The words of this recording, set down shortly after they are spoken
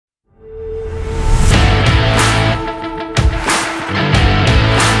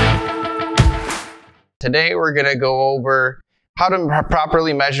Today we're going to go over how to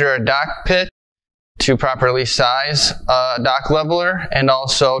properly measure a dock pit to properly size a dock leveler, and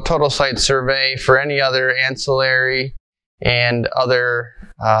also total site survey for any other ancillary and other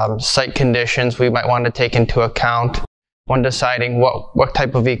site conditions we might want to take into account when deciding what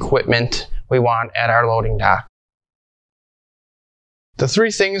type of equipment we want at our loading dock. The three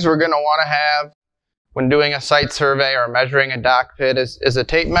things we're going to want to have when doing a site survey or measuring a dock pit is a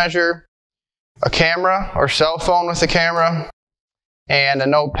tape measure, a camera or cell phone with a camera, and a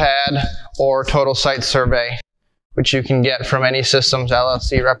notepad or total site survey, which you can get from any Systems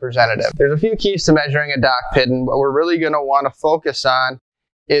LLC representative. There's a few keys to measuring a dock pit, and what we're really going to want to focus on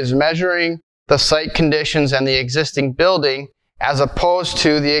is measuring the site conditions and the existing building as opposed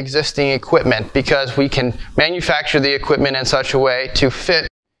to the existing equipment, because we can manufacture the equipment in such a way to fit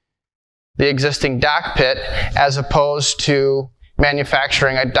the existing dock pit as opposed to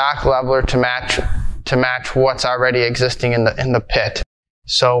manufacturing a dock leveler to match what's already existing in the pit.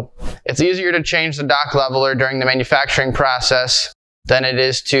 So it's easier to change the dock leveler during the manufacturing process than it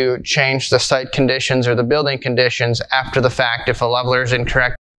is to change the site conditions or the building conditions after the fact if a leveler is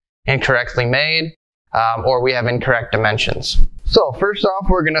incorrectly made or we have incorrect dimensions. So first off,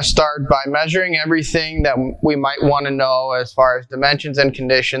 we're going to start by measuring everything that we might want to know as far as dimensions and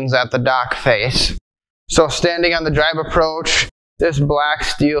conditions at the dock face. So standing on the drive approach, this black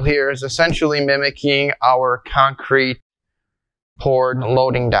steel here is essentially mimicking our concrete poured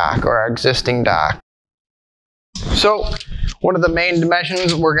loading dock or our existing dock. So one of the main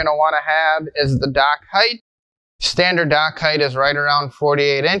dimensions we're going to want to have is the dock height. Standard dock height is right around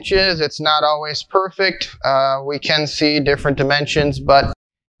 48 inches. It's not always perfect. We can see different dimensions, but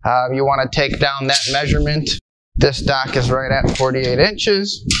you want to take down that measurement. This dock is right at 48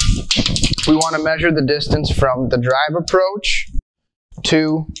 inches. We want to measure the distance from the drive approach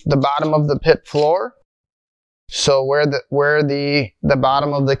to the bottom of the pit floor. So where the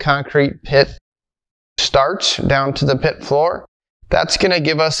bottom of the concrete pit starts down to the pit floor, that's going to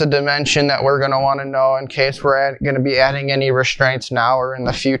give us a dimension that we're going to want to know in case we're going to be adding any restraints now or in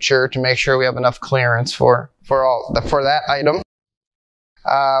the future to make sure we have enough clearance for that item.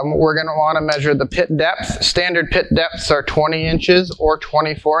 We're going to want to measure the pit depth. Standard pit depths are 20 inches or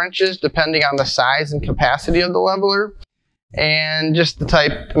 24 inches depending on the size and capacity of the leveler and just the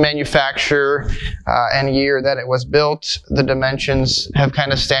type, manufacturer, and year that it was built. The dimensions have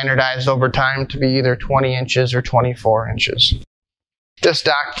kind of standardized over time to be either 20 inches or 24 inches. This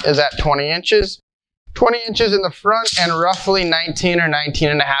dock is at 20 inches. 20 inches in the front and roughly 19 or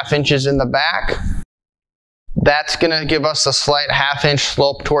 19.5 inches in the back. That's going to give us a slight ½ inch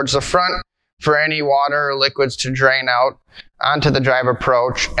slope towards the front for any water or liquids to drain out onto the drive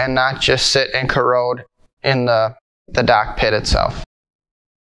approach and not just sit and corrode in the dock pit itself.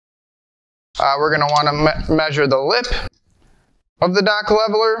 We're going to want to measure the lip of the dock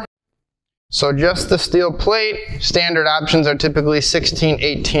leveler. So just the steel plate. Standard options are typically 16,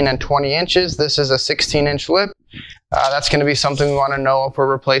 18, and 20 inches. This is a 16-inch lip. That's going to be something we want to know if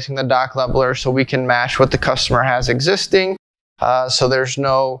we're replacing the dock leveler so we can match what the customer has existing. So there's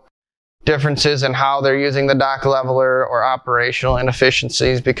no differences in how they're using the dock leveler or operational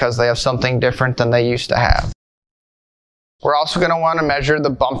inefficiencies because they have something different than they used to have. We're also going to want to measure the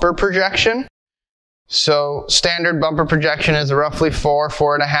bumper projection. So standard bumper projection is roughly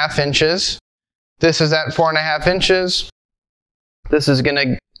 4.5 inches. This is at 4.5 inches. This is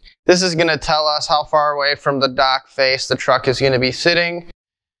going to tell us how far away from the dock face the truck is going to be sitting.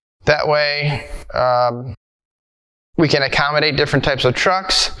 That way we can accommodate different types of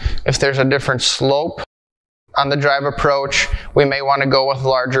trucks. If there's a different slope on the drive approach, we may want to go with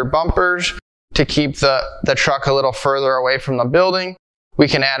larger bumpers to keep the truck a little further away from the building. We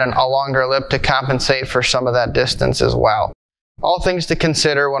can add a longer lip to compensate for some of that distance as well. All things to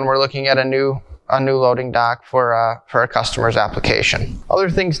consider when we're looking at a new loading dock for a customer's application. Other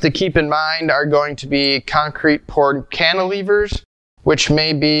things to keep in mind are going to be concrete poured cantilevers, which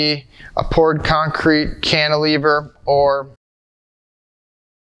may be a poured concrete cantilever or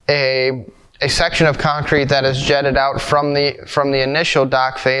a section of concrete that is jetted out from the initial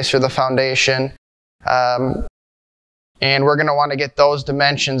dock face or the foundation. And we're going to want to get those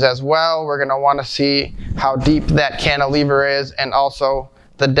dimensions as well. We're going to want to see how deep that cantilever is and also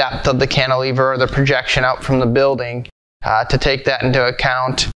the depth of the cantilever or the projection out from the building to take that into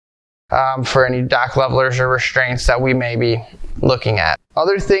account for any dock levelers or restraints that we may be looking at.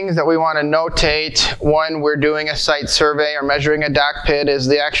 Other things that we want to notate when we're doing a site survey or measuring a dock pit is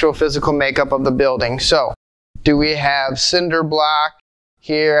the actual physical makeup of the building. So do we have cinder block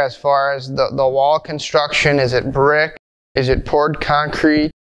here as far as the wall construction? Is it brick? Is it poured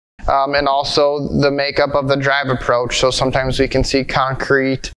concrete? and also the makeup of the drive approach. So sometimes we can see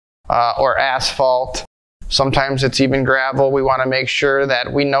concrete or asphalt. Sometimes it's even gravel. We want to make sure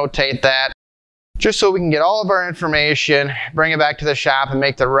that we notate that just so we can get all of our information, bring it back to the shop, and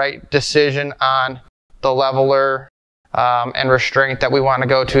make the right decision on the leveler and restraint that we want to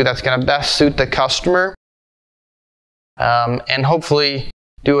go to that's going to best suit the customer, and hopefully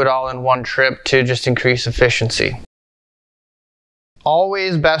do it all in one trip to just increase efficiency.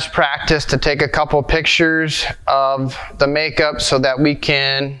 Always best practice to take a couple pictures of the makeup so that we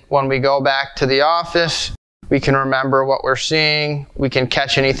can, when we go back to the office, we can remember what we're seeing. We can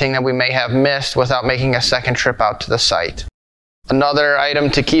catch anything that we may have missed without making a second trip out to the site. Another item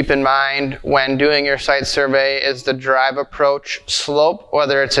to keep in mind when doing your site survey is the drive approach slope,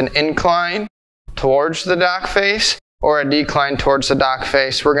 whether it's an incline towards the dock face or a decline towards the dock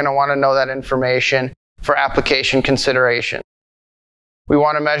face. We're going to want to know that information for application consideration. We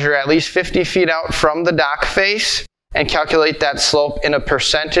want to measure at least 50 feet out from the dock face and calculate that slope in a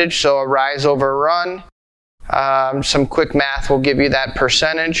percentage, so a rise over run. Some quick math will give you that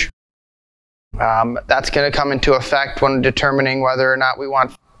percentage. That's going to come into effect when determining whether or not we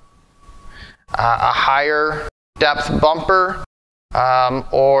want a higher depth bumper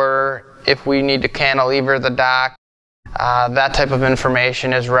or if we need to cantilever the dock. That type of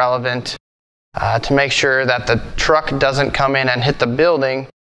information is relevant to make sure that the truck doesn't come in and hit the building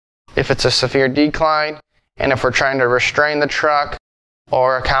if it's a severe decline, and if we're trying to restrain the truck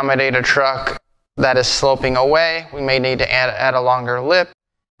or accommodate a truck that is sloping away, we may need to add a longer lip,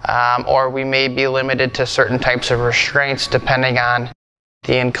 or we may be limited to certain types of restraints depending on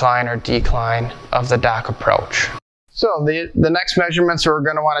the incline or decline of the dock approach. So the next measurements we're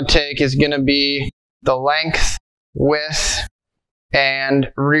going to want to take is going to be the length, width,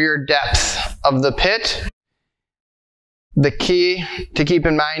 and rear depth of the pit. The key to keep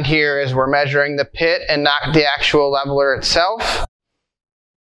in mind here is we're measuring the pit and not the actual leveler itself.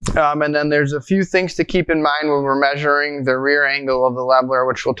 And then there's a few things to keep in mind when we're measuring the rear angle of the leveler,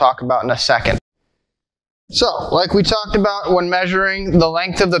 which we'll talk about in a second. So, like we talked about when measuring the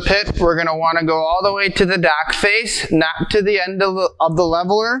length of the pit, we're going to want to go all the way to the dock face, not to the end of the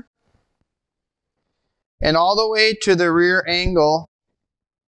leveler, and all the way to the rear angle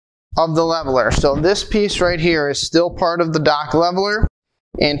of the leveler. So this piece right here is still part of the dock leveler,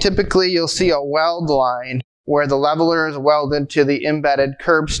 and typically you'll see a weld line where the leveler is welded to the embedded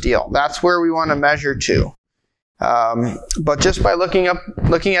curb steel. That's where we want to measure to. But just by looking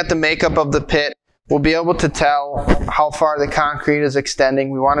at the makeup of the pit, we'll be able to tell how far the concrete is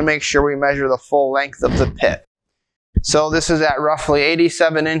extending. We want to make sure we measure the full length of the pit. So this is at roughly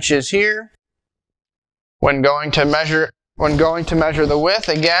 87 inches here. When going to measure the width,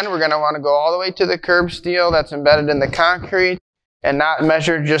 again, we're going to want to go all the way to the curb steel that's embedded in the concrete and not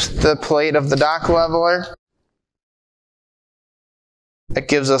measure just the plate of the dock leveler. That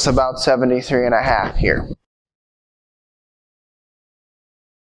gives us about 73.5 here.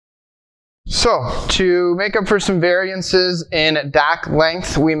 So, to make up for some variances in dock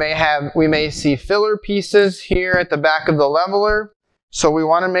length, we may see filler pieces here at the back of the leveler. So we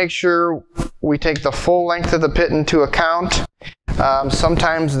want to make sure we take the full length of the pit into account.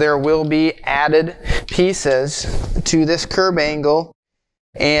 Sometimes there will be added pieces to this curb angle,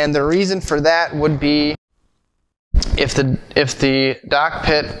 and the reason for that would be if the dock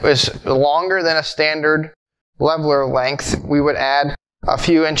pit is longer than a standard leveler length, we would add a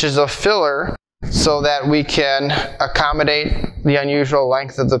few inches of filler so that we can accommodate the unusual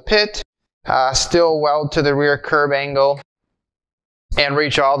length of the pit, still weld to the rear curb angle, and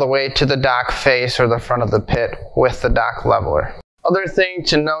reach all the way to the dock face or the front of the pit with the dock leveler. Other thing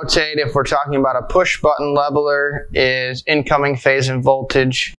to notate if we're talking about a push button leveler is incoming phase and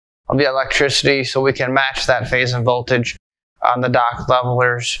voltage of the electricity, so we can match that phase and voltage on the dock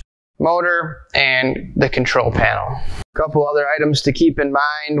leveler's motor and the control panel. A couple other items to keep in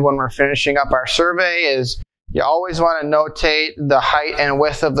mind when we're finishing up our survey is you always want to notate the height and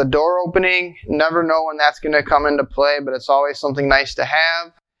width of the door opening. Never know when that's going to come into play, but it's always something nice to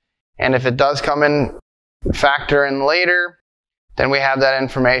have. And if it does factor in later, then we have that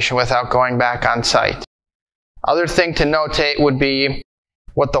information without going back on site. Other thing to notate would be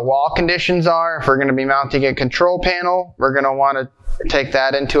what the wall conditions are. If we're going to be mounting a control panel, we're going to want to take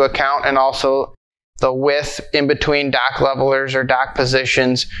that into account, and also the width in between dock levelers or dock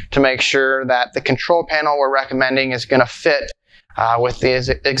positions to make sure that the control panel we're recommending is going to fit with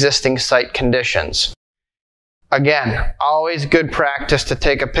the existing site conditions. Again, always good practice to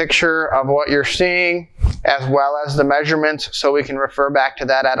take a picture of what you're seeing as well as the measurements so we can refer back to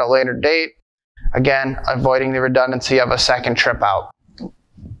that at a later date. Again, avoiding the redundancy of a second trip out.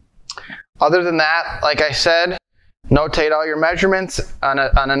 Other than that, like I said, notate all your measurements on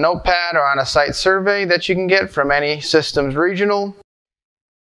a notepad or on a site survey that you can get from any Systems Regional.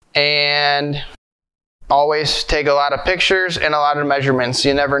 And always take a lot of pictures and a lot of measurements.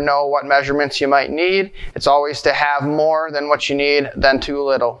 You never know what measurements you might need. It's always to have more than what you need than too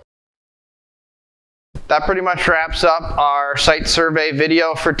little. That pretty much wraps up our site survey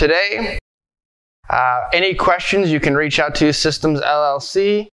video for today. Any questions, you can reach out to Systems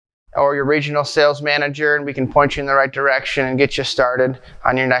LLC or your regional sales manager, and we can point you in the right direction and get you started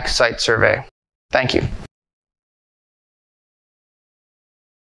on your next site survey. Thank you.